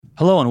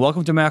Hello and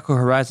welcome to Macro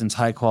Horizons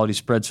High Quality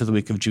Spreads for the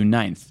week of June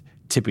 9th,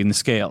 tipping the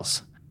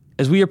scales.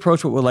 As we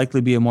approach what will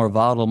likely be a more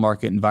volatile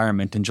market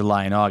environment in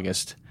July and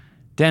August,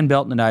 Dan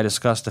Belton and I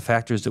discussed the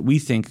factors that we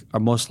think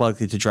are most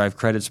likely to drive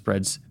credit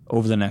spreads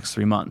over the next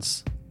 3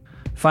 months.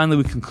 Finally,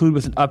 we conclude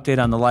with an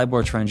update on the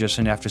LIBOR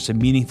transition after some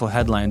meaningful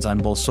headlines on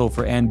both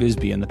SOFR and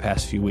BSBY in the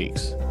past few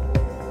weeks.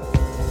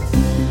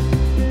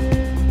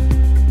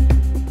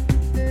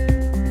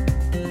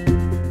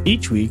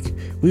 Each week,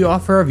 we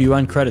offer our view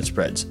on credit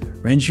spreads,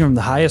 ranging from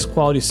the highest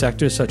quality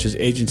sectors such as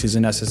agencies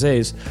and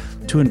SSAs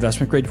to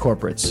investment-grade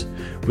corporates.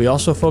 We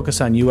also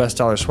focus on U.S.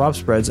 dollar swap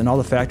spreads and all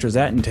the factors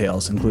that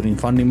entails, including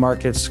funding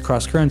markets,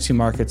 cross-currency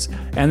markets,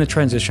 and the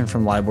transition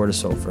from LIBOR to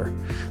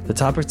SOFR. The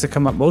topics that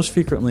come up most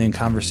frequently in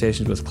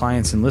conversations with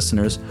clients and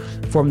listeners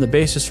form the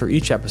basis for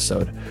each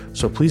episode,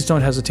 so please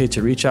don't hesitate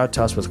to reach out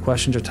to us with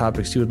questions or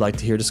topics you would like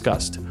to hear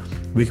discussed.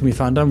 We can be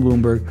found on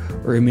Bloomberg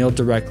or emailed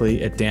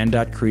directly at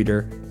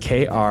dan.kreiter,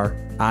 Krieter,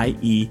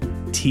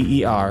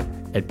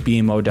 at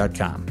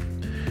bmo.com.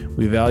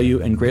 We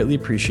value and greatly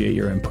appreciate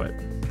your input.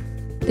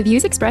 The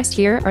views expressed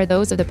here are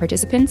those of the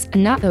participants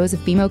and not those of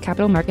BMO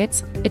Capital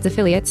Markets, its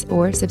affiliates,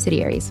 or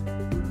subsidiaries.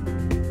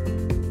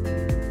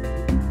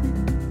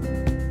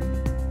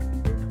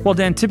 Well,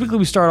 Dan, typically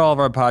we start all of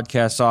our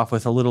podcasts off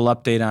with a little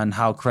update on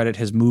how credit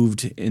has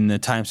moved in the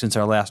time since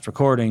our last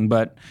recording,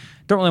 but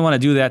don't really want to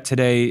do that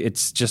today.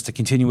 It's just a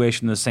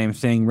continuation of the same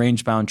thing,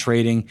 range-bound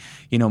trading.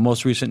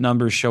 Most recent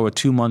numbers show a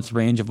 2-month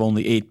range of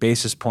only 8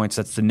 basis points.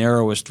 That's the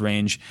narrowest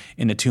range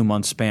in a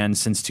 2-month span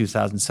since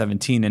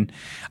 2017. And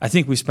I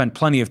think we spent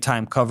plenty of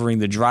time covering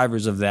the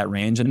drivers of that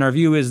range. And our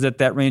view is that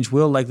that range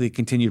will likely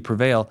continue to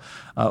prevail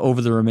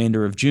over the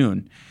remainder of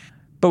June.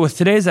 But with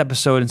today's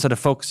episode, instead of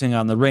focusing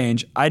on the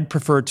range, I'd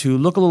prefer to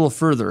look a little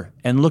further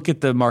and look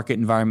at the market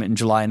environment in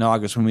July and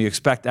August when we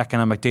expect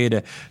economic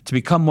data to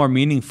become more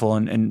meaningful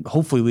and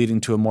hopefully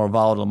leading to a more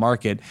volatile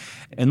market,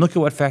 and look at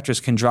what factors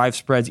can drive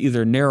spreads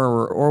either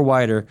narrower or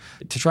wider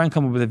to try and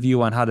come up with a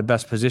view on how to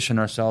best position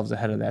ourselves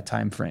ahead of that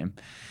time frame.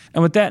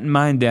 And with that in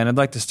mind, Dan, I'd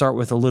like to start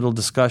with a little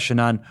discussion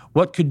on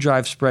what could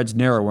drive spreads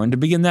narrower. And to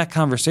begin that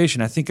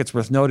conversation, I think it's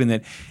worth noting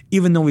that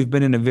even though we've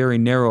been in a very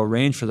narrow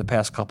range for the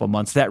past couple of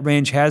months, that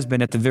range has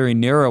been at the very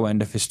narrow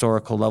end of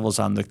historical levels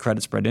on the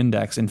credit spread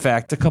index. In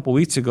fact, a couple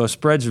weeks ago,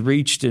 spreads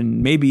reached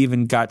and maybe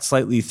even got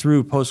slightly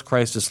through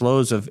post-crisis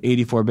lows of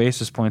 84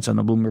 basis points on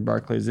the Bloomberg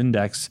Barclays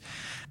Index.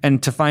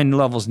 And to find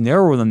levels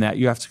narrower than that,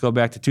 you have to go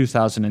back to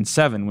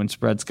 2007 when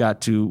spreads got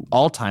to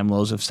all-time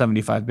lows of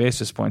 75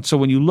 basis points. So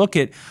when you look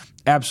at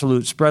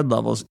absolute spread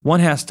levels, one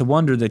has to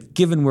wonder that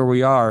given where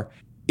we are,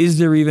 is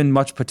there even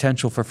much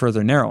potential for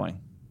further narrowing?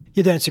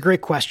 Yeah, Dan, it's a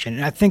great question.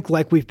 And I think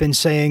like we've been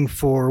saying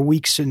for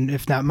weeks and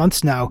if not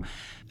months now,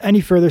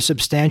 any further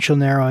substantial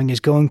narrowing is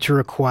going to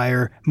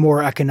require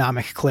more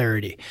economic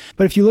clarity.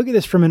 But if you look at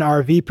this from an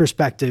RV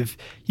perspective,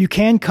 you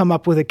can come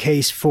up with a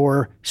case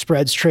for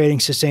spreads trading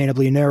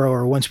sustainably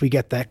narrower once we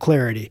get that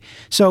clarity.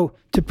 So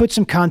to put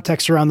some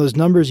context around those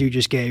numbers you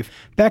just gave,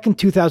 back in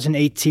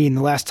 2018,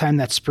 the last time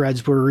that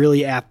spreads were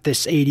really at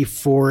this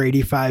 84,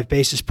 85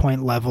 basis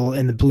point level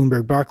in the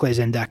Bloomberg Barclays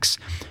Index,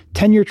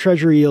 10-year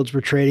Treasury yields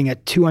were trading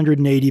at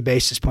 280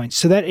 basis points.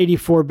 So that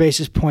 84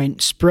 basis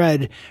point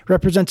spread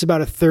represents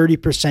about a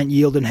 30%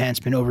 yield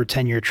enhancement over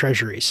 10-year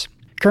Treasuries.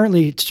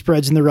 Currently,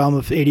 spreads in the realm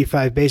of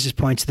 85 basis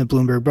points in the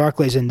Bloomberg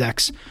Barclays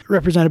Index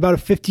represent about a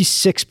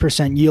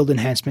 56% yield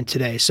enhancement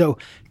today. So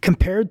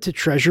compared to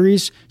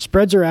Treasuries,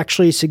 spreads are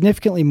actually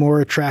significantly more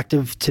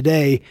attractive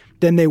today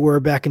than they were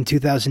back in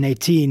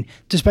 2018,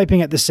 despite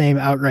being at the same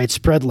outright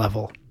spread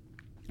level.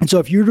 And so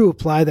if you were to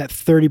apply that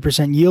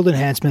 30% yield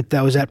enhancement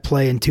that was at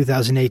play in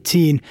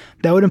 2018,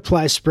 that would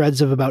imply spreads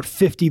of about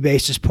 50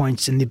 basis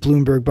points in the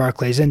Bloomberg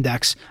Barclays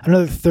Index,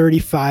 another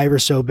 35 or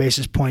so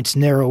basis points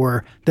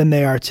narrower than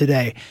they are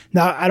today.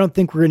 Now, I don't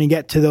think we're going to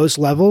get to those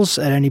levels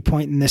at any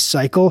point in this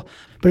cycle,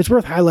 but it's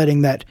worth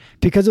highlighting that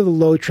because of the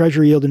low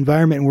Treasury yield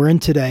environment we're in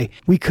today,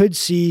 we could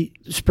see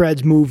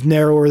spreads move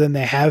narrower than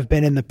they have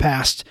been in the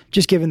past,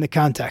 just given the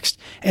context.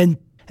 And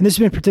this has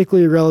been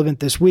particularly relevant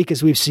this week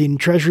as we've seen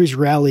Treasuries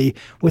rally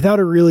without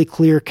a really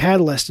clear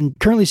catalyst and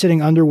currently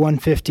sitting under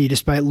 150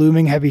 despite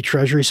looming heavy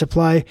Treasury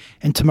supply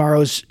and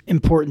tomorrow's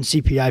important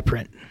CPI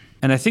print.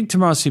 And I think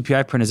tomorrow's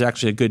CPI print is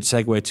actually a good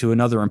segue to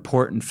another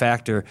important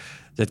factor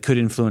that could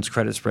influence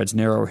credit spreads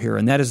narrower here,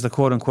 and that is the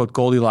quote-unquote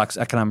Goldilocks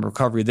economic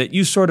recovery that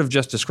you sort of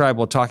just described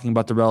while talking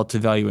about the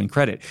relative value in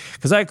credit.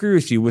 Because I agree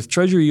with you, with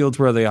Treasury yields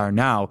where they are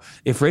now,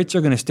 if rates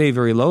are going to stay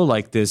very low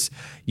like this,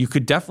 you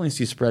could definitely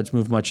see spreads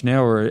move much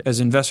narrower as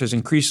investors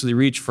increasingly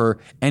reach for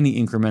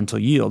any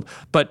incremental yield.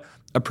 But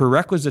a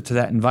prerequisite to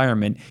that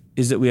environment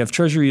is that we have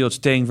Treasury yields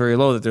staying very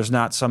low, that there's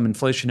not some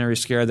inflationary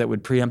scare that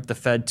would preempt the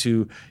Fed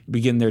to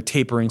begin their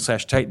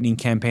tapering/tightening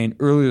campaign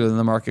earlier than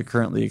the market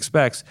currently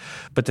expects,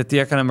 but that the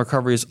economic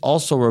recovery recovery is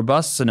also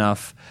robust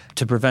enough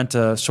to prevent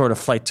a sort of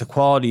flight to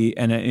quality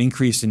and an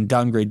increase in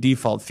downgrade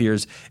default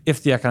fears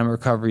if the economic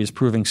recovery is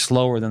proving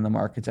slower than the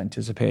market's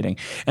anticipating.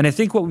 And I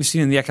think what we've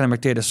seen in the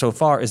economic data so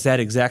far is that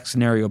exact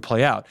scenario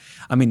play out.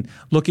 I mean,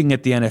 looking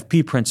at the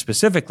NFP print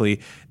specifically,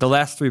 the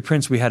last 3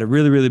 prints we had a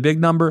really, really big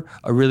number,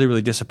 a really,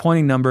 really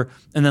disappointing number,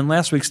 and then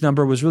last week's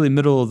number was really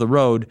middle of the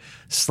road,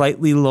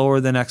 slightly lower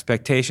than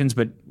expectations,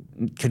 but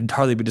could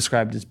hardly be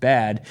described as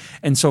bad.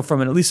 And so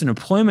from at least an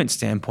employment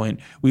standpoint,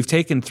 we've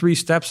taken 3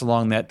 steps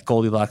along that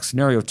Goldilocks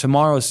scenario.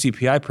 Tomorrow's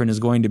CPI print is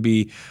going to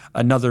be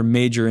another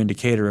major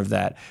indicator of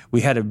that.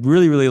 We had a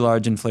really, really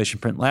large inflation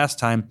print last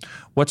time.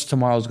 What's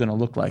tomorrow's going to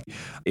look like?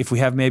 If we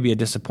have maybe a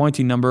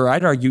disappointing number,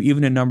 I'd argue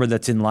even a number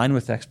that's in line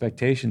with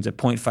expectations at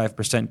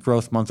 0.5%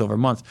 growth month over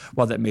month,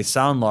 while that may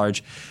sound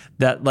large,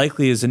 that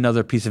likely is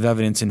another piece of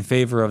evidence in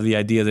favor of the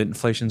idea that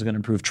inflation is going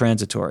to prove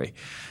transitory.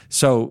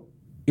 So,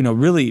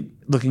 really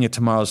looking at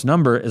tomorrow's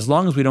number, as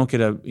long as we don't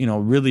get a,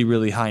 really,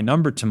 really high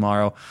number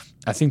tomorrow,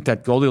 I think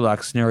that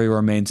Goldilocks scenario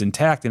remains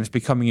intact, and it's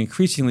becoming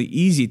increasingly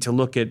easy to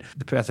look at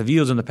the path of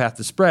yields and the path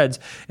of spreads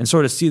and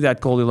sort of see that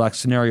Goldilocks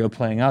scenario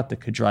playing out that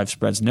could drive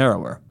spreads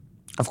narrower.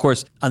 Of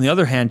course, on the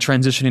other hand,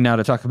 transitioning now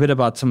to talk a bit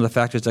about some of the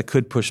factors that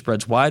could push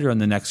spreads wider in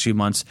the next few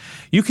months,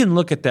 you can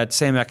look at that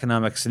same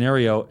economic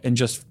scenario and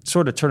just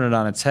sort of turn it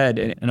on its head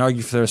and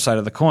argue for their side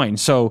of the coin.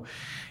 So,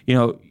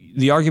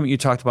 the argument you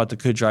talked about that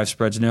could drive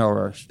spreads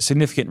narrower,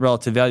 significant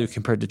relative value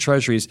compared to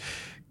treasuries,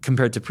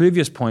 compared to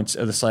previous points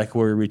of the cycle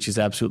where we reach these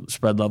absolute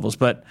spread levels.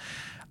 But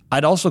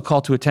I'd also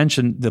call to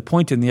attention the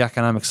point in the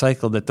economic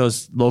cycle that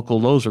those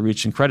local lows are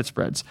reaching credit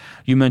spreads.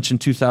 You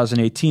mentioned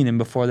 2018 and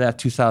before that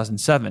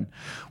 2007.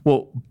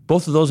 Well,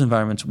 both of those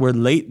environments were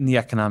late in the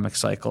economic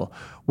cycle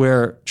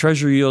where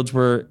treasury yields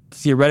were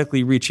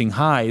theoretically reaching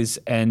highs,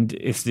 and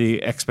if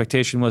the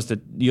expectation was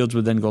that yields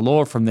would then go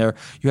lower from there,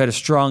 you had a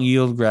strong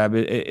yield grab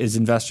as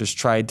investors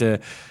tried to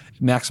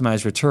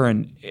maximize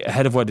return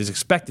ahead of what is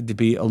expected to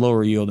be a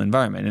lower yield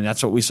environment. And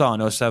that's what we saw in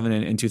 2007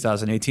 and in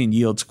 2018.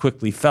 Yields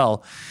quickly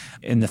fell,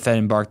 and the Fed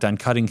embarked on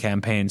cutting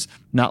campaigns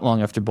not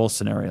long after both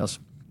scenarios.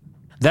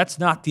 That's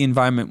not the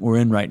environment we're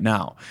in right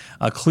now.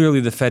 Clearly,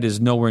 the Fed is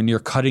nowhere near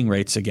cutting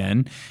rates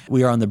again.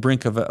 We are on the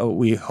brink of what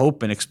we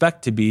hope and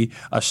expect to be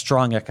a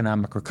strong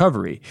economic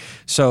recovery.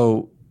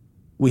 So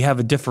we have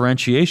a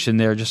differentiation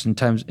there just in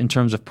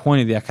terms of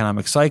point of the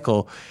economic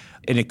cycle.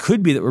 And it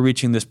could be that we're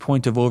reaching this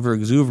point of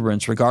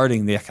overexuberance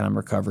regarding the economic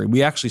recovery.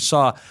 We actually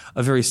saw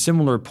a very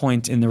similar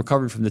point in the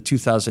recovery from the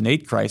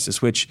 2008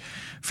 crisis, which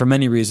for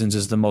many reasons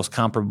is the most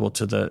comparable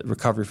to the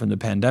recovery from the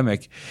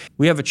pandemic.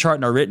 We have a chart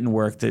in our written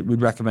work that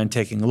we'd recommend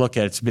taking a look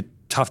at. It's a bit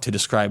tough to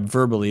describe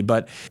verbally,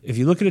 but if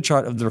you look at a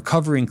chart of the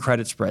recovery in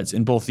credit spreads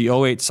in both the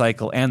 2008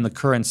 cycle and the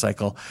current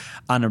cycle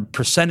on a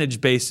percentage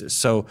basis,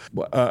 so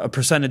a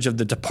percentage of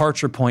the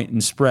departure point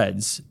in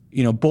spreads,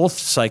 both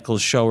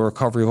cycles show a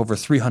recovery of over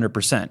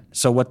 300%.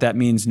 So what that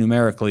means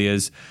numerically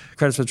is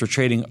credit spreads were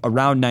trading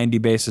around 90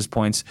 basis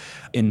points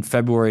in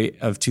February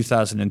of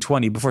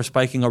 2020 before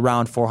spiking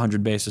around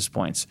 400 basis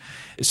points.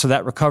 So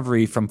that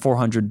recovery from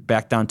 400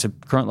 back down to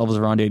current levels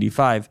around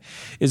 85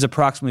 is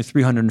approximately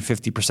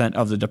 350%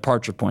 of the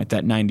departure point,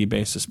 that 90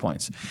 basis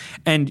points.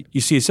 And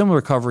you see a similar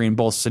recovery in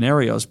both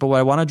scenarios. But what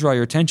I want to draw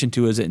your attention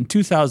to is that in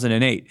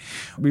 2008,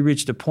 we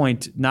reached a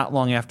point not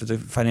long after the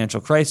financial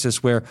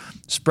crisis where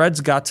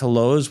spreads got to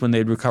lows when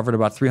they'd recovered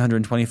about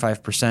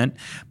 325%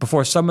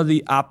 before some of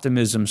the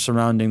optimism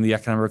surrounding the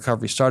economic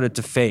recovery started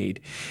to fade.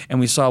 And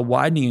we saw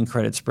widening in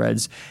credit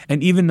spreads.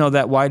 And even though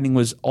that widening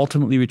was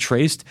ultimately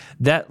retraced,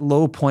 that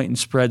low point in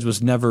spreads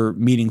was never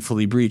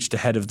meaningfully breached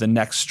ahead of the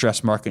next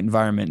stress market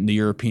environment in the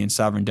European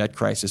sovereign debt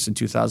crisis in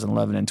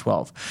 2011 and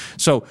 12.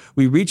 So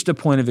we reached a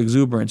point of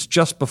exuberance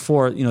just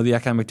before the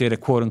economic data,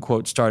 quote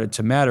unquote, started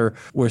to matter,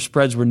 where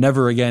spreads were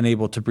never again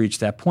able to breach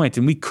that point.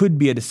 And we could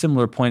be at a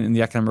similar point in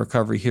the economic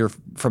recovery here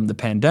from the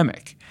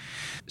pandemic.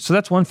 So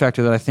that's one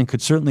factor that I think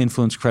could certainly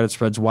influence credit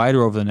spreads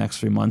wider over the next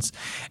 3 months.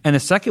 And the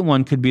second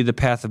one could be the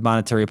path of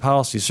monetary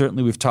policy.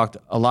 Certainly we've talked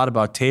a lot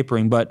about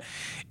tapering, but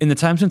in the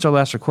time since our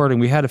last recording,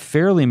 we had a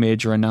fairly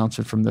major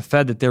announcement from the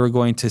Fed that they were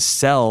going to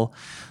sell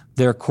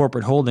their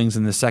corporate holdings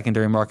in the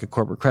secondary market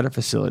corporate credit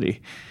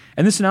facility.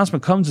 And this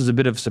announcement comes as a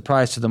bit of a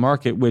surprise to the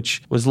market,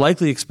 which was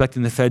likely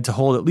expecting the Fed to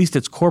hold at least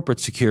its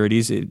corporate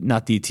securities,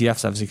 not the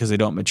ETFs, obviously, because they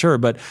don't mature,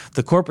 but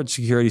the corporate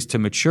securities to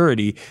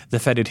maturity. The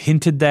Fed had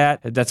hinted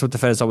that. That's what the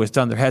Fed has always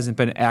done. There hasn't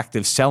been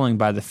active selling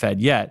by the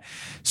Fed yet.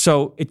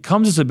 So it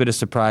comes as a bit of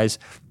surprise.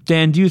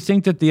 Dan, do you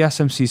think that the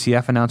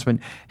SMCCF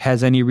announcement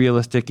has any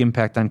realistic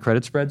impact on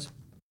credit spreads?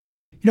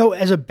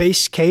 As a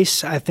base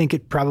case, I think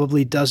it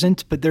probably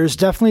doesn't, but there's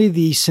definitely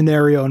the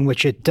scenario in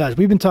which it does.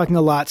 We've been talking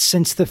a lot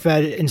since the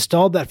Fed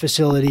installed that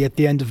facility at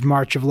the end of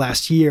March of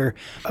last year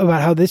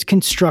about how this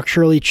can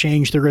structurally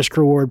change the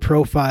risk-reward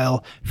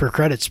profile for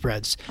credit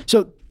spreads.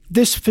 So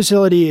this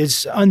facility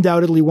is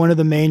undoubtedly one of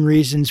the main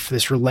reasons for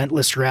this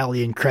relentless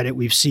rally in credit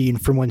we've seen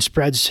from when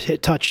spreads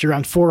touched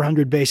around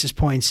 400 basis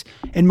points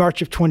in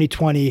March of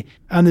 2020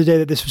 on the day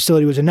that this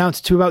facility was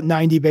announced to about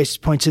 90 basis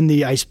points in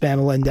the ICE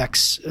BAML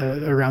index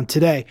around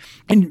today.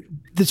 And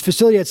This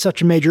facility had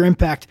such a major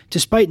impact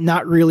despite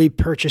not really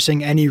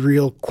purchasing any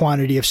real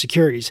quantity of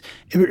securities.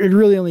 It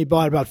really only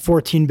bought about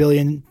 $14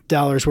 billion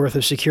worth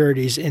of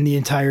securities in the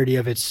entirety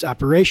of its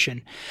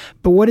operation.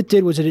 But what it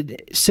did was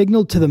it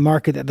signaled to the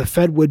market that the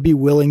Fed would be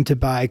willing to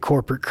buy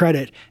corporate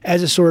credit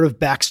as a sort of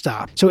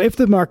backstop. So if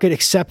the market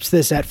accepts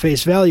this at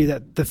face value,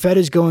 that the Fed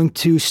is going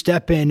to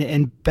step in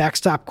and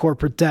backstop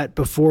corporate debt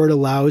before it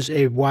allows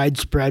a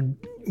widespread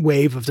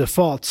wave of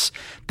defaults,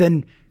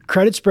 then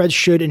credit spreads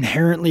should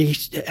inherently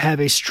have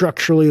a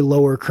structurally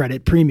lower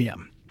credit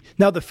premium.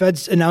 Now, the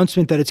Fed's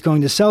announcement that it's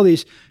going to sell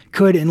these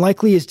could and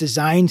likely is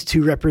designed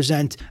to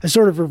represent a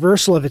sort of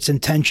reversal of its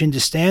intention to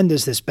stand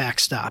as this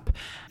backstop.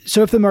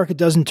 So if the market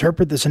does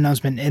interpret this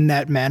announcement in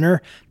that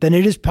manner, then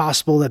it is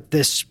possible that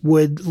this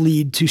would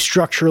lead to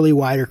structurally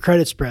wider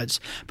credit spreads.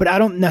 But I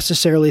don't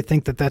necessarily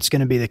think that that's going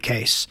to be the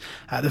case.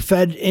 The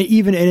Fed,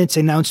 even in its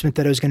announcement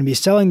that it was going to be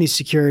selling these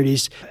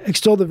securities,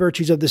 extolled the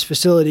virtues of this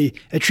facility,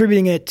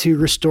 attributing it to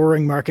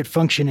restoring market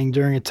functioning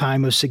during a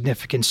time of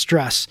significant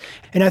stress.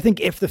 And I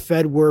think if the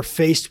Fed were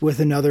faced with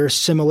another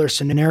similar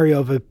scenario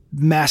of a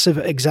massive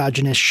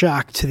exogenous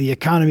shock to the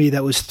economy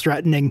that was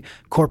threatening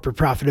corporate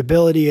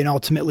profitability and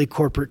ultimately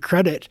corporate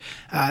credit,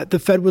 the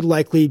Fed would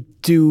likely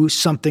do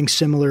something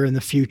similar in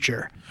the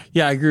future.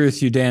 Yeah, I agree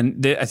with you,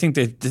 Dan. I think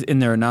that in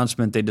their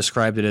announcement, they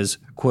described it as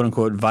quote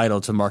unquote vital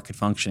to market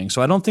functioning.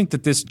 So I don't think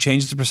that this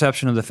changes the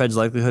perception of the Fed's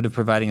likelihood of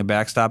providing a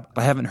backstop.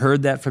 I haven't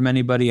heard that from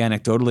anybody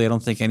anecdotally. I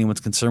don't think anyone's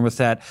concerned with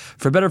that.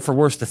 For better or for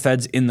worse, the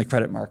Fed's in the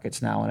credit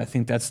markets now, and I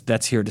think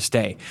that's here to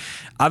stay.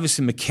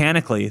 Obviously,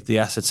 mechanically, the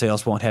asset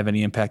sales won't have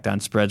any impact on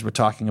spreads. We're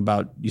talking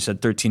about, you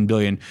said $13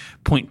 billion,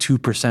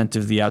 0.2%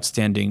 of the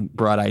outstanding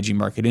broad IG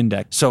market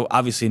index. So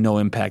obviously no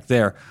impact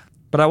there.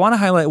 But I want to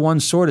highlight one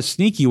sort of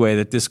sneaky way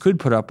that this could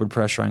put upward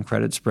pressure on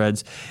credit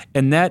spreads,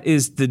 and that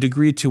is the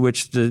degree to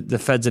which the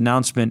Fed's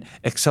announcement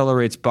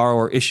accelerates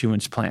borrower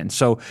issuance plans.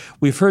 So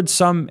we've heard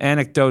some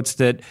anecdotes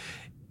that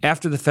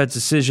after the Fed's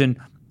decision,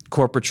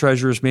 corporate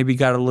treasurers maybe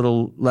got a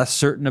little less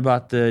certain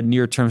about the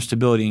near-term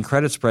stability in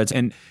credit spreads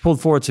and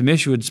pulled forward some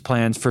issuance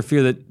plans for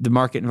fear that the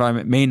market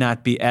environment may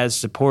not be as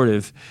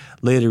supportive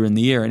later in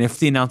the year. And if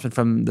the announcement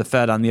from the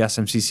Fed on the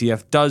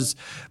SMCCF does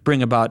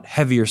bring about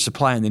heavier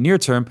supply in the near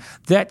term,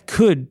 that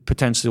could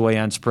potentially weigh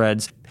on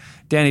spreads.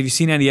 Dan, have you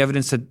seen any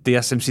evidence that the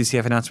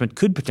SMCCF announcement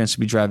could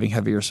potentially be driving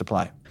heavier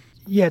supply?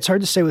 Yeah, it's hard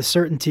to say with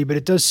certainty, but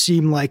it does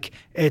seem like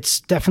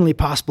it's definitely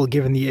possible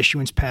given the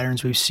issuance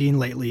patterns we've seen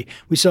lately.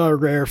 We saw a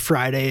rare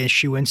Friday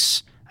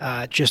issuance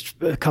just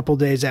a couple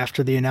days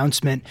after the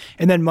announcement,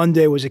 and then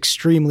Monday was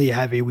extremely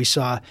heavy. We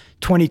saw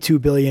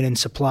 $22 billion in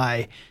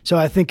supply. So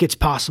I think it's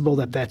possible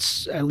that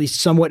that's at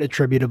least somewhat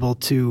attributable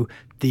to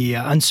the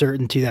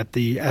uncertainty that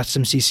the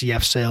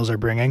SMCCF sales are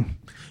bringing.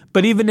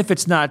 But even if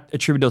it's not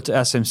attributable to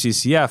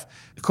SMCCF,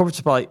 the corporate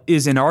supply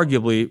is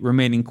inarguably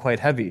remaining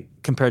quite heavy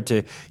compared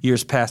to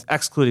years past,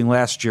 excluding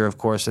last year, of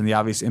course, and the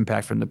obvious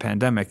impact from the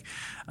pandemic.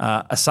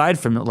 Aside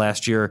from it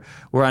last year,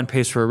 we're on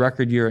pace for a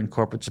record year in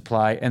corporate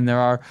supply, and there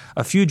are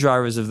a few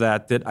drivers of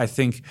that I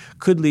think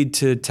could lead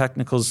to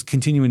technicals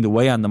continuing to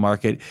weigh on the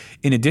market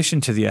in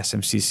addition to the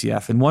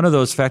SMCCF. And one of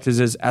those factors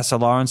is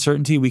SLR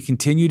uncertainty. We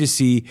continue to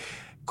see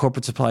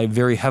corporate supply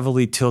very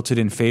heavily tilted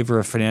in favor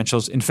of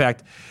financials. In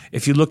fact,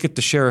 if you look at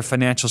the share of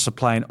financial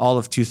supply in all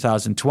of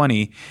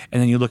 2020,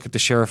 and then you look at the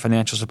share of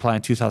financial supply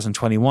in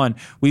 2021,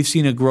 we've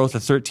seen a growth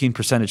of 13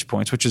 percentage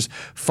points, which is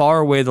far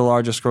away the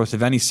largest growth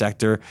of any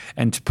sector.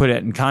 And to put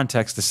it in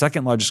context, the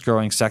second largest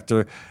growing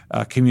sector,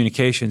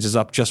 communications, is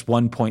up just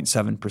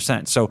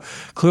 1.7%. So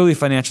clearly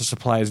financial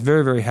supply is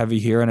very, very heavy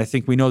here. And I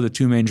think we know the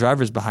two main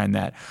drivers behind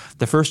that.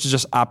 The first is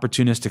just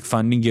opportunistic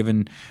funding,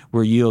 given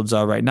where yields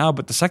are right now.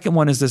 But the second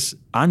one is this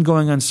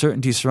ongoing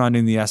uncertainty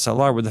surrounding the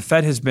SLR, where the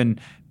Fed has been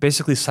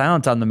basically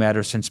silent on the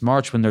matter since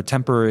March when their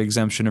temporary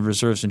exemption of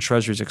reserves and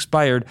treasuries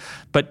expired,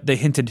 but they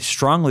hinted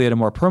strongly at a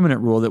more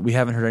permanent rule that we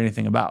haven't heard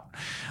anything about.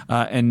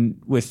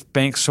 And with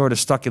banks sort of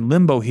stuck in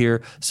limbo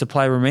here,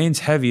 supply remains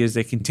heavy as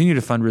they continue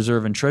to fund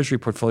reserve and treasury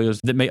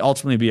portfolios that may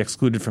ultimately be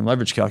excluded from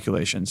leverage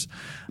calculations.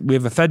 We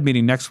have a Fed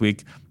meeting next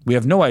week. We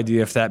have no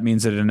idea if that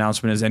means that an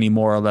announcement is any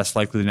more or less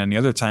likely than any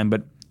other time,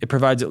 but it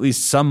provides at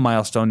least some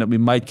milestone that we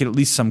might get at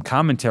least some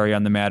commentary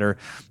on the matter,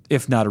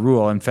 if not a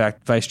rule. In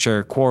fact, Vice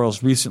Chair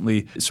Quarles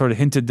recently sort of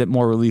hinted that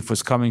more relief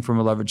was coming from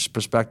a leverage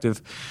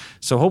perspective.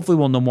 So hopefully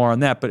we'll know more on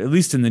that. But at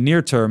least in the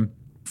near term,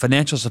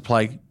 financial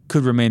supply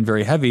could remain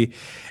very heavy.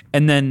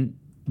 And then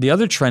the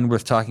other trend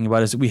worth talking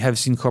about is that we have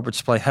seen corporate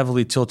supply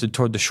heavily tilted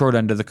toward the short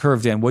end of the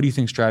curve. Dan, what do you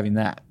think is driving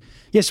that?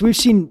 Yes, we've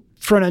seen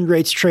front-end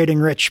rates trading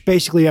rich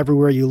basically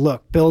everywhere you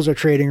look. Bills are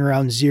trading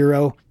around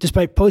zero.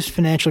 Despite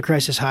post-financial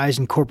crisis highs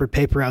in corporate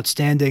paper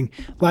outstanding,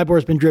 LIBOR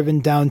has been driven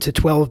down to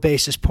 12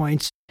 basis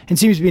points. and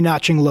seems to be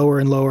notching lower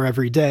and lower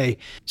every day.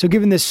 So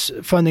given this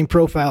funding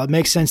profile, it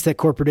makes sense that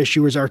corporate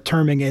issuers are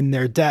terming in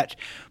their debt.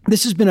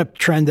 This has been a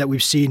trend that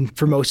we've seen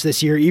for most of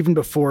this year, even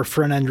before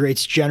front-end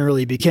rates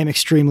generally became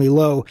extremely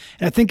low.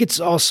 And I think it's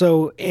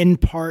also in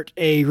part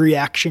a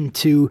reaction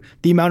to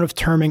the amount of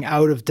terming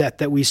out of debt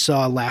that we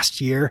saw last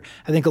year.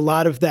 I think a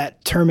lot of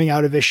that terming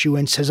out of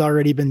issuance has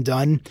already been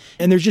done.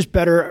 And there's just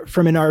better,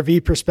 from an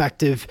RV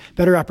perspective,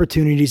 better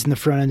opportunities in the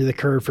front end of the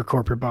curve for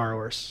corporate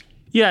borrowers.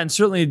 Yeah, and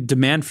certainly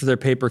demand for their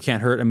paper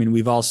can't hurt. I mean,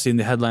 we've all seen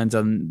the headlines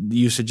on the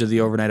usage of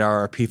the overnight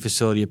RRP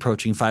facility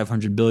approaching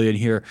 $500 billion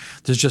here.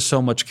 There's just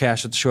so much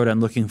cash at the short end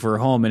looking for a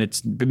home, and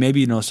it's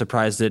maybe no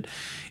surprise that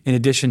in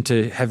addition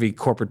to heavy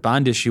corporate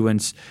bond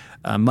issuance,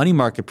 money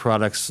market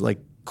products like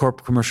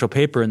corporate commercial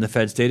paper in the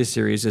Fed's data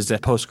series is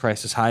at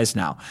post-crisis highs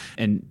now,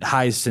 and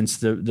highs since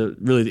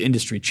the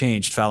industry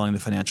changed following the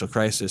financial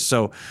crisis.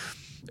 So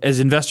as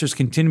investors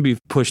continue to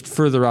be pushed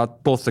further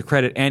out both the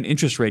credit and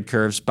interest rate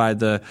curves by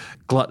the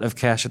glut of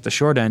cash at the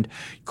short end,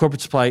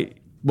 corporate supply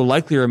will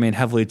likely remain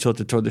heavily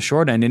tilted toward the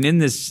short end. And in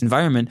this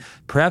environment,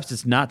 perhaps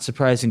it's not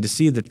surprising to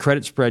see that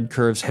credit spread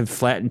curves have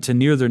flattened to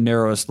near their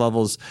narrowest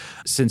levels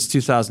since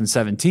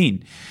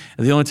 2017.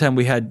 And the only time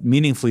we had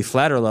meaningfully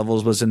flatter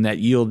levels was in that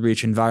yield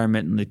reach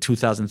environment in the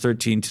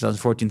 2013,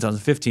 2014,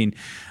 2015.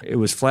 It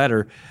was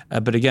flatter,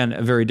 but again,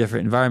 a very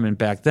different environment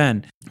back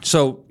then.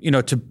 So,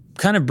 to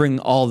kind of bring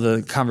all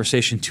the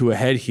conversation to a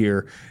head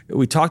here,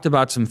 we talked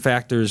about some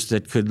factors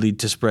that could lead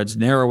to spreads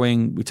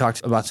narrowing. We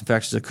talked about some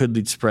factors that could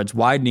lead to spreads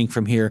widening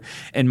from here.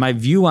 And my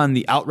view on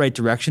the outright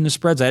direction of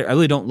spreads, I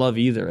really don't love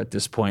either at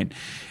this point.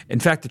 In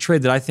fact, the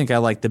trade that I think I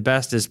like the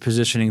best is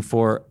positioning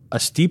for a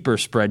steeper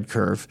spread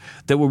curve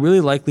that will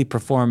really likely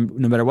perform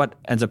no matter what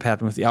ends up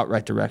happening with the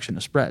outright direction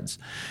of spreads.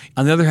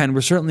 On the other hand,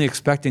 we're certainly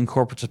expecting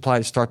corporate supply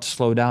to start to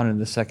slow down in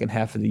the second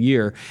half of the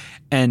year.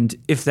 And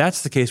if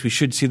that's the case, we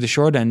should see the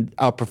short end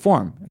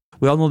outperform.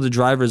 We all know the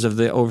drivers of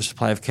the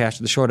oversupply of cash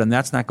at the short end.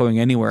 That's not going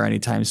anywhere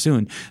anytime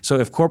soon. So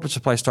if corporate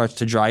supply starts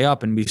to dry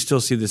up and we still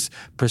see this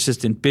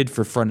persistent bid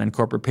for front-end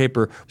corporate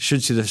paper, we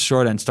should see the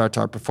short end start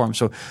to outperform.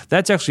 So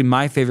that's actually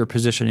my favorite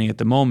positioning at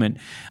the moment.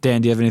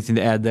 Dan, do you have anything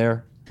to add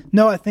there?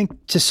 No, I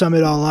think to sum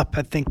it all up,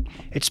 I think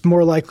it's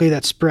more likely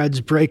that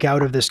spreads break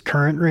out of this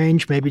current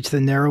range, maybe to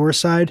the narrower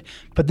side.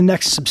 But the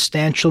next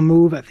substantial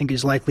move, I think,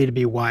 is likely to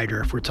be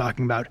wider. If we're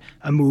talking about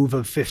a move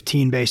of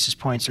 15 basis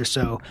points or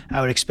so,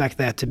 I would expect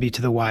that to be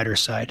to the wider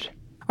side.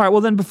 All right,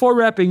 well then before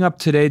wrapping up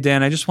today,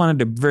 Dan, I just wanted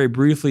to very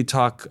briefly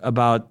talk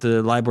about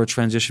the LIBOR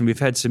transition. We've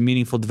had some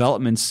meaningful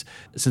developments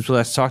since we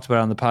last talked about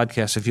it on the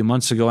podcast a few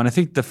months ago. And I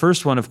think the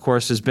first one, of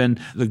course, has been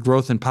the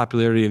growth and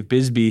popularity of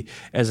BSBY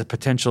as a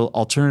potential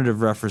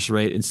alternative reference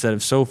rate instead of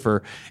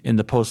SOFR in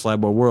the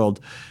post-LIBOR world.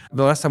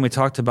 The last time we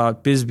talked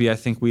about BSBY, I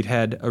think we'd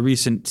had a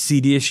recent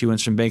CD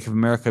issuance from Bank of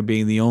America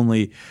being the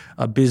only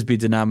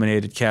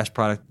BSBY-denominated cash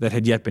product that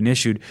had yet been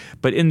issued.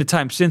 But in the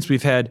time since,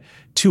 we've had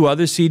two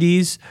other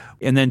CDs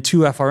and then two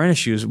FRN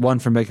issues, one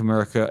from Bank of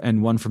America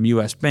and one from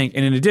U.S. Bank.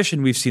 And in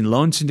addition, we've seen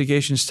loan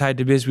syndications tied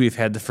to BSBY. We've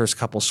had the first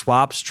couple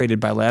swaps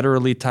traded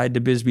bilaterally tied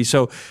to BSBY.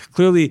 So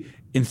clearly,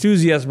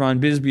 enthusiasm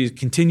around BSBY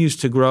continues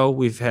to grow.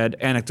 We've had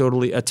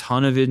anecdotally a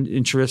ton of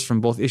interest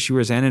from both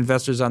issuers and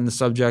investors on the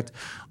subject,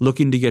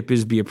 looking to get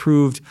BSBY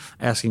approved,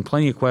 asking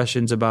plenty of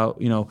questions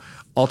about,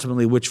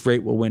 ultimately which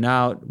rate will win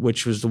out,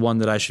 which was the one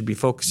that I should be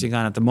focusing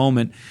on at the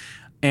moment.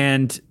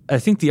 And I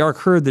think the ARC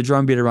heard the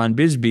drumbeat around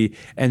BSBY,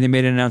 and they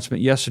made an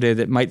announcement yesterday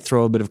that might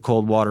throw a bit of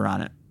cold water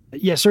on it.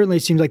 Yeah, certainly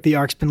it seems like the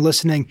ARC's been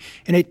listening.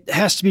 And it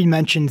has to be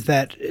mentioned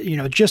that,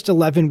 just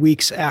 11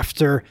 weeks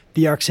after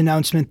the ARC's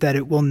announcement that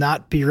it will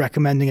not be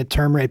recommending a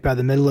term rate by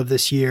the middle of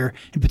this year,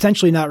 and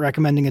potentially not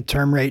recommending a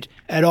term rate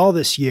at all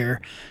this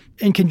year,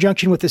 in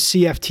conjunction with the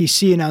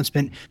CFTC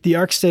announcement, the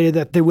ARC stated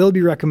that they will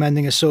be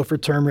recommending a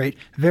SOFR term rate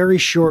very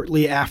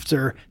shortly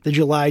after the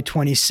July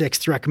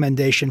 26th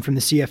recommendation from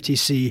the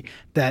CFTC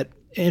that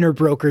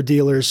interbroker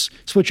dealers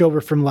switch over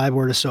from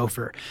LIBOR to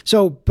SOFR.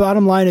 So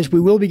bottom line is we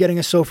will be getting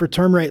a SOFR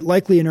term rate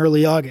likely in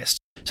early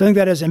August. So I think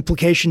that has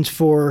implications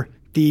for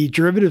the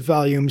derivative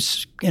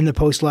volumes in the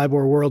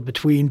post-LIBOR world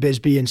between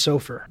BSBY and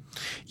SOFR.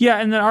 Yeah,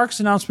 and the ARC's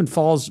announcement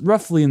falls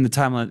roughly in the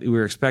timeline that we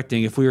were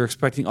expecting. If we were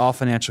expecting all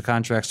financial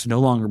contracts to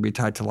no longer be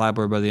tied to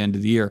LIBOR by the end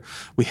of the year,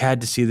 we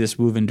had to see this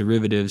move in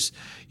derivatives,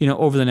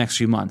 over the next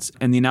few months.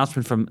 And the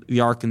announcement from the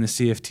ARC and the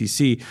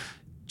CFTC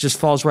just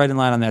falls right in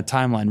line on that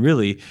timeline,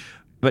 really.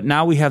 But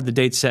now we have the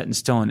date set in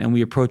stone, and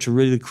we approach a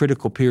really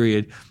critical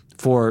period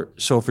for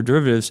SOFR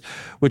derivatives,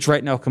 which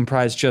right now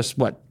comprise just,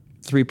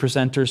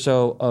 3% or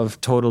so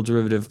of total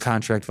derivative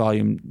contract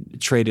volume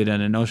traded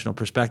in a notional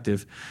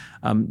perspective.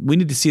 We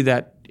need to see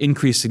that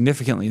increase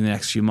significantly in the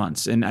next few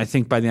months. And I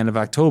think by the end of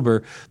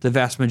October, the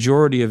vast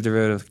majority of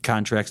derivative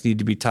contracts need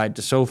to be tied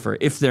to SOFR.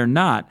 If they're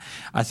not,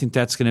 I think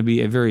that's going to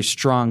be a very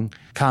strong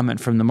comment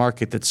from the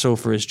market that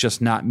SOFR is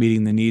just not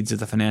meeting the needs of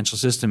the financial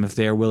system if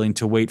they are willing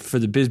to wait for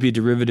the BSBY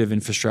derivative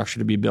infrastructure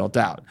to be built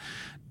out.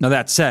 Now,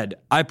 that said,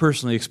 I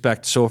personally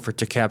expect SOFR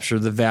to capture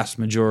the vast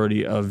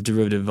majority of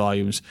derivative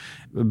volumes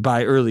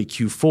by early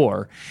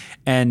Q4,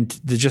 and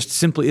there just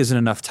simply isn't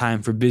enough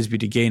time for BSBY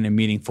to gain a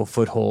meaningful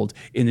foothold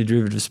in the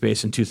derivative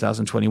space in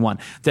 2021.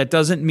 That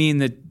doesn't mean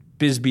that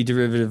BSBY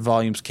derivative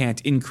volumes can't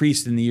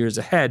increase in the years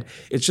ahead.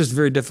 It's just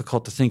very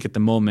difficult to think at the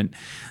moment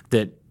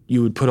that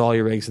you would put all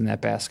your eggs in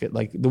that basket.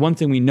 Like, the one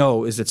thing we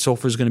know is that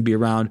SOFR is going to be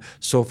around.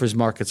 SOFR's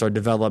markets are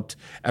developed.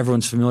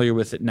 Everyone's familiar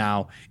with it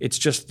now. It's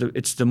just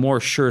it's the more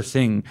sure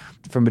thing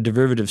from a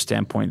derivative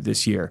standpoint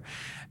this year.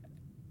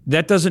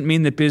 That doesn't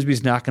mean that BSBY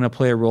is not going to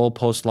play a role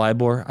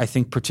post-LIBOR. I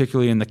think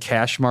particularly in the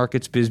cash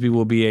markets, BSBY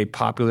will be a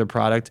popular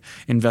product.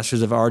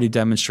 Investors have already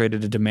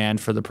demonstrated a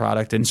demand for the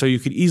product. And so you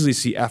could easily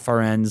see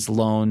FRNs,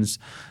 loans,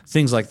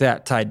 things like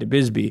that tied to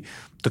BSBY.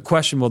 The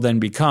question will then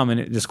become,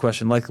 and this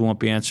question likely won't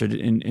be answered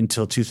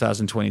until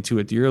 2022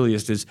 at the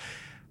earliest, is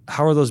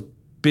how are those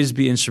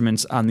BSBY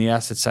instruments on the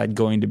asset side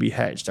going to be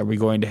hedged? Are we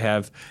going to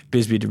have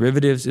BSBY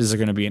derivatives? Is there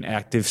going to be an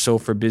active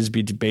SOFR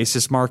BSBY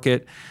basis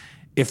market?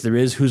 If there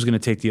is, who's going to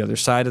take the other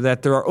side of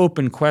that? There are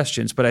open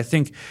questions, but I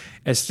think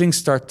as things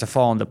start to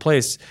fall into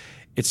place,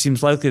 it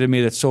seems likely to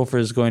me that SOFR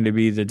is going to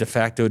be the de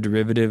facto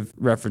derivative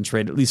reference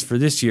rate, at least for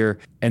this year,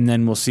 and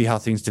then we'll see how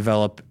things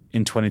develop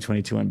in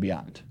 2022 and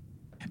beyond.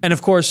 And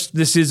of course,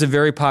 this is a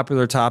very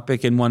popular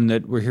topic and one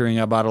that we're hearing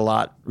about a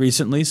lot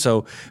recently.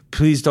 So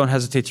please don't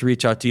hesitate to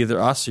reach out to either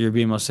us or your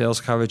BMO sales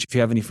coverage. If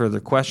you have any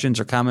further questions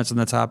or comments on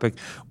the topic,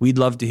 we'd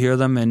love to hear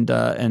them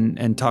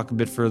and talk a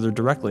bit further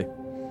directly.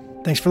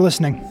 Thanks for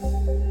listening.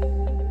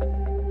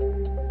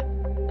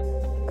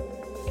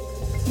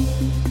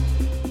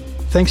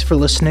 Thanks for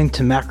listening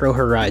to Macro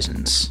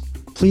Horizons.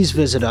 Please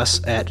visit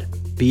us at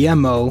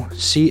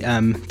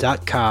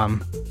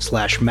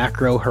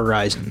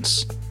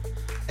bmocm.com/macrohorizons.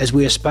 As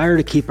we aspire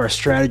to keep our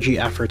strategy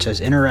efforts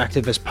as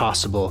interactive as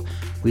possible,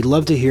 we'd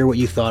love to hear what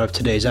you thought of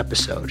today's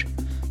episode.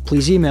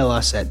 Please email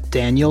us at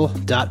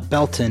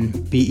daniel.belton,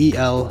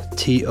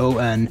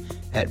 BELTON,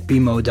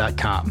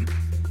 @bmo.com.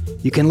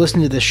 You can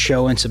listen to this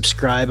show and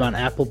subscribe on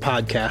Apple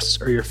Podcasts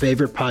or your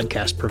favorite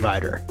podcast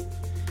provider.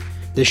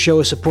 This show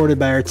is supported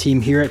by our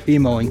team here at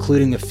BMO,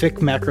 including the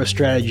FIC Macro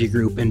Strategy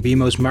Group and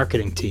BMO's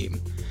marketing team.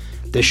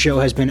 This show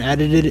has been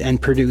edited and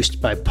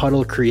produced by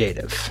Puddle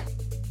Creative.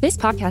 This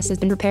podcast has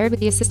been prepared with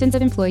the assistance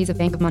of employees of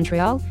Bank of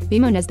Montreal,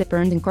 BMO Nesbitt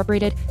Burns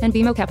Incorporated, and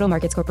BMO Capital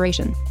Markets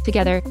Corporation.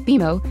 Together,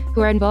 BMO,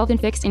 who are involved in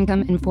fixed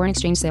income and foreign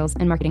exchange sales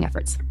and marketing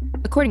efforts.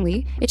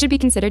 Accordingly, it should be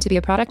considered to be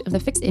a product of the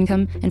fixed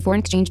income and foreign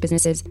exchange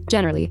businesses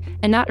generally,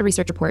 and not a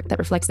research report that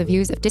reflects the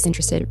views of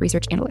disinterested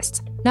research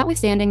analysts.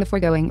 Notwithstanding the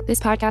foregoing, this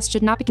podcast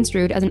should not be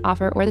construed as an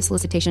offer or the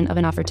solicitation of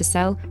an offer to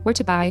sell or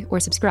to buy or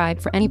subscribe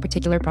for any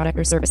particular product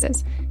or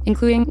services,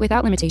 including,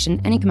 without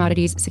limitation, any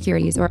commodities,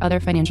 securities, or other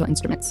financial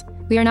instruments.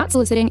 We are not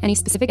soliciting any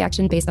specific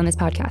action based on this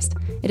podcast.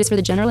 It is for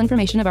the general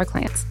information of our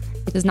clients.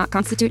 It does not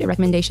constitute a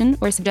recommendation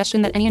or a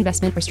suggestion that any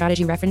investment or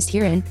strategy referenced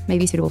herein may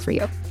be suitable for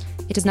you.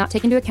 It does not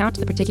take into account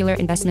the particular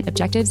investment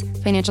objectives,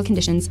 financial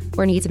conditions,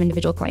 or needs of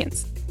individual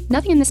clients.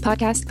 Nothing in this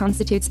podcast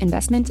constitutes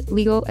investment,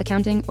 legal,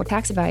 accounting, or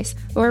tax advice,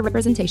 or a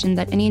representation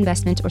that any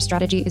investment or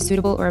strategy is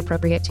suitable or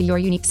appropriate to your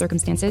unique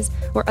circumstances,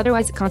 or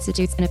otherwise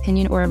constitutes an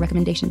opinion or a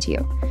recommendation to you.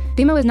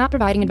 BMO is not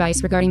providing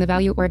advice regarding the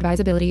value or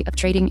advisability of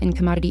trading in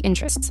commodity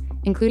interests,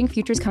 including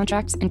futures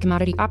contracts and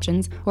commodity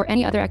options, or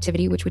any other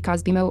activity which would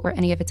cause BMO or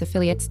any of its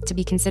affiliates to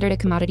be considered a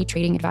commodity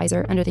trading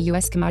advisor under the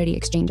U.S. Commodity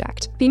Exchange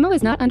Act. BMO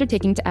is not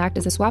undertaking to act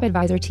as a swap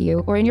advisor to you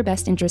or in your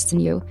best interests in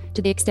you.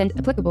 To the extent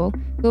applicable,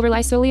 will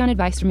rely solely on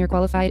advice from your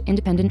qualified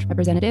independent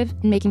representative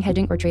in making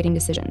hedging or trading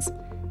decisions.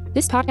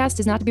 This podcast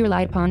is not to be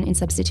relied upon in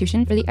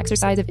substitution for the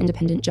exercise of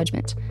independent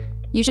judgment.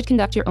 You should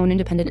conduct your own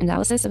independent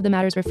analysis of the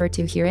matters referred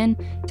to herein,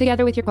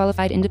 together with your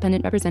qualified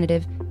independent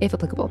representative, if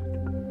applicable.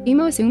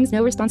 BMO assumes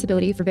no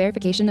responsibility for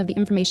verification of the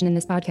information in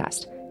this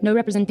podcast. No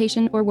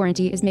representation or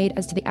warranty is made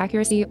as to the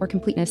accuracy or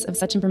completeness of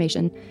such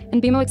information,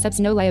 and BMO accepts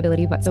no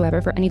liability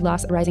whatsoever for any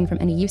loss arising from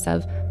any use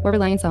of or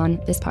reliance on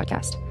this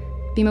podcast.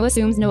 BMO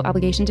assumes no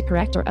obligation to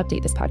correct or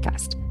update this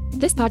podcast.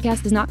 This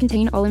podcast does not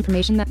contain all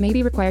information that may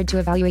be required to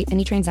evaluate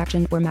any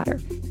transaction or matter,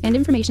 and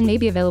information may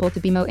be available to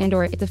BMO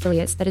and/or its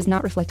affiliates that is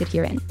not reflected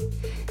herein.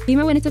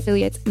 BMO and its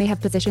affiliates may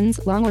have positions,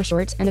 long or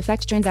short, and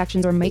affect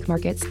transactions or make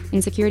markets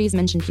in securities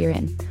mentioned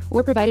herein,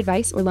 or provide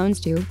advice or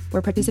loans to,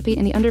 or participate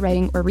in the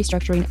underwriting or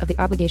restructuring of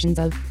the obligations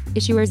of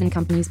issuers and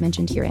companies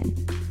mentioned herein.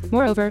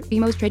 Moreover,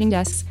 BMO's trading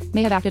desks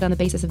may have acted on the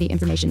basis of the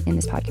information in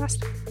this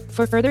podcast.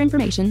 For further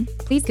information,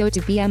 please go to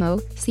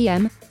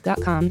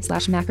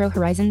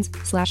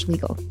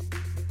bmocm.com/macrohorizons/legal.